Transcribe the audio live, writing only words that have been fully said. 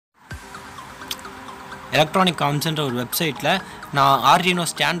Electronic காம்ஸ்ன்ற ஒரு வெப்சைட்டில் நான் ஆர்டினோ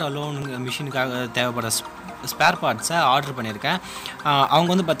ஸ்டாண்ட் அலோன் மிஷினுக்காக தேவைப்படுற ஸ்பேர் பார்ட்ஸை ஆர்டர் பண்ணியிருக்கேன். அவங்க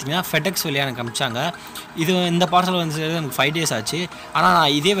வந்து பார்த்திங்கன்னா ஃபெடெக்ஸ் வழியாக எனக்கு அனுப்பிச்சாங்க. இந்த பார்சல் வந்து எனக்கு 5 days ஆச்சு. ஆனால்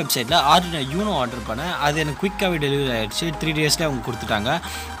நான் இதே வெப்சைட்டில் ஆர்டினோ யூனோ ஆர்டர் பண்ணேன். அது எனக்கு குயிக்காகவே டெலிவரி ஆகிடுச்சு. 3 daysலேயே அவங்க கொடுத்துட்டாங்க.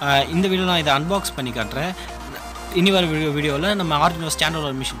 இந்த வீடியோ நான் இதை அன்பாக்ஸ் பண்ணி காட்டுறேன். இனி வர வீடியோவில் நம்ம ஆர்டினோ ஸ்டாண்ட்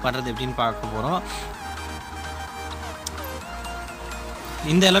அலோன் மிஷின் பண்ணுறது எப்படின்னு பார்க்க போகிறோம்.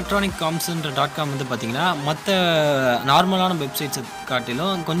 இந்த எலக்ட்ரானிக் காம்ஸ்ன்ற .com வந்து பார்த்திங்கன்னா மற்ற நார்மலான வெப்சைட்ஸை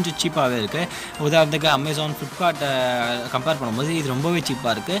காட்டிலும் கொஞ்சம் சீப்பாகவே இருக்குது. உதாரணத்துக்கு அமேசான், ஃப்ளிப்கார்ட்டை கம்பேர் பண்ணும்போது இது ரொம்பவே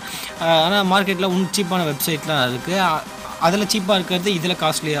சீப்பாக இருக்குது. ஆனால் மார்க்கெட்டில் சீப்பான வெப்சைட்லாம் இருக்குது. அதில் சீப்பாக இருக்கிறது இதில்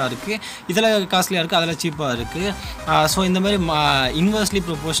காஸ்ட்லியாக இருக்குது, இதில் காஸ்ட்லியாக இருக்குது, அதில் சீப்பாக இருக்குது. ஸோ இந்த மாதிரி இன்வெர்ஸ்லி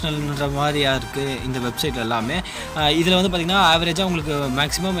ப்ரொபோஷனல்ன்ற மாதிரியாக இருக்குது இந்த வெப்சைட் எல்லாமே. இதில் வந்து பார்த்திங்கன்னா ஆவரேஜாக உங்களுக்கு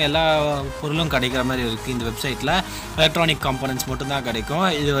மேக்ஸிமம் எல்லா பொருளும் கிடைக்கிற மாதிரி இருக்குது. இந்த வெப்சைட்டில் எலக்ட்ரானிக் காம்பனன்ட்ஸ் மட்டும்தான் கிடைக்கும்.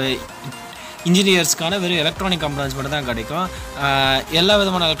 இது இன்ஜினியர்ஸ்க்கான வெறும் எலக்ட்ரானிக் காம்பனன்ட்ஸ் மட்டும் தான் கிடைக்கும். எல்லா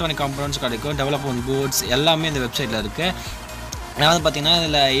விதமான எலக்ட்ரானிக் காம்பனன்ட்ஸ் கிடைக்கும். டெவலப்மெண்ட் போர்ட்ஸ் எல்லாமே இந்த வெப்சைட்டில் இருக்குது. நான் வந்து பார்த்திங்கன்னா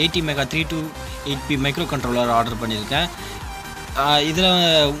இதில் Atmega328p மைக்ரோகண்ட்ரோலர் ஆர்டர் பண்ணியிருக்கேன். இதில்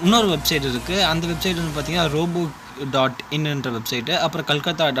இன்னொரு வெப்சைட் இருக்குது. அந்த வெப்சைட் வந்து பார்த்திங்கன்னா robo.inன்ற வெப்சைட்டு, அப்புறம்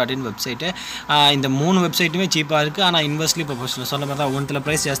Kolkata.in வெப்சைட்டு. இந்த 3 வெப்சைட்டுமே சீப்பாக இருக்குது. ஆனால் இன்வெர்ஸ்லி ப்ரொபோஷனல் சொன்ன மாதிரி தான். ஒன்றில்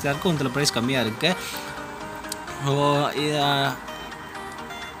ப்ரைஸ் ஜாஸ்தியாக இருக்குது, ஒன்றில் ப்ரைஸ் கம்மியாக இருக்குது.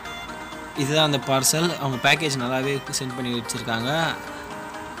 இதுதான் அந்த பார்சல். அவங்க பேக்கேஜ் நல்லாவே சென்ட் பண்ணி வச்சுருக்காங்க.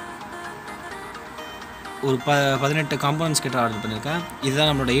 ஒரு 18 காம்பனன்ட்ஸ் கிட்ட ஆர்டர் பண்ணியிருக்கேன். இதுதான்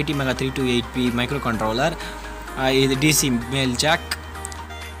நம்மளோட Atmega328p மைக்ரோகண்ட்ரோலர். இது DC மேல் ஜாக்,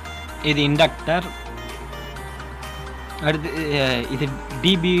 இது இண்டக்டர், அடுத்து இது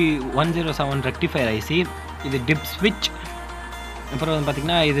DB107 ரெக்டிஃபயர் ஐசி, இது டிப் ஸ்விட்ச், அப்புறம் வந்து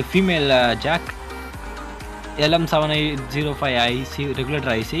பார்த்திங்கன்னா இது female jack, LM7805 IC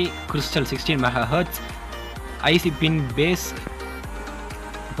regulator IC, crystal 16 MHz IC பின் பேஸ்,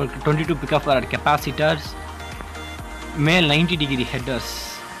 22 picofarad capacitors, மேல் 90 degree headers.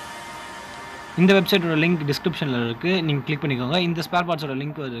 இந்த வெப்சைட்டோட லிங்க் டிஸ்கிரிப்ஷனில் இருக்குது, நீங்கள் கிளிக் பண்ணிக்கோங்க. இந்த ஸ்பேர் பார்ட்ஸோட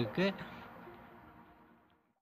லிங்க் இருக்குது.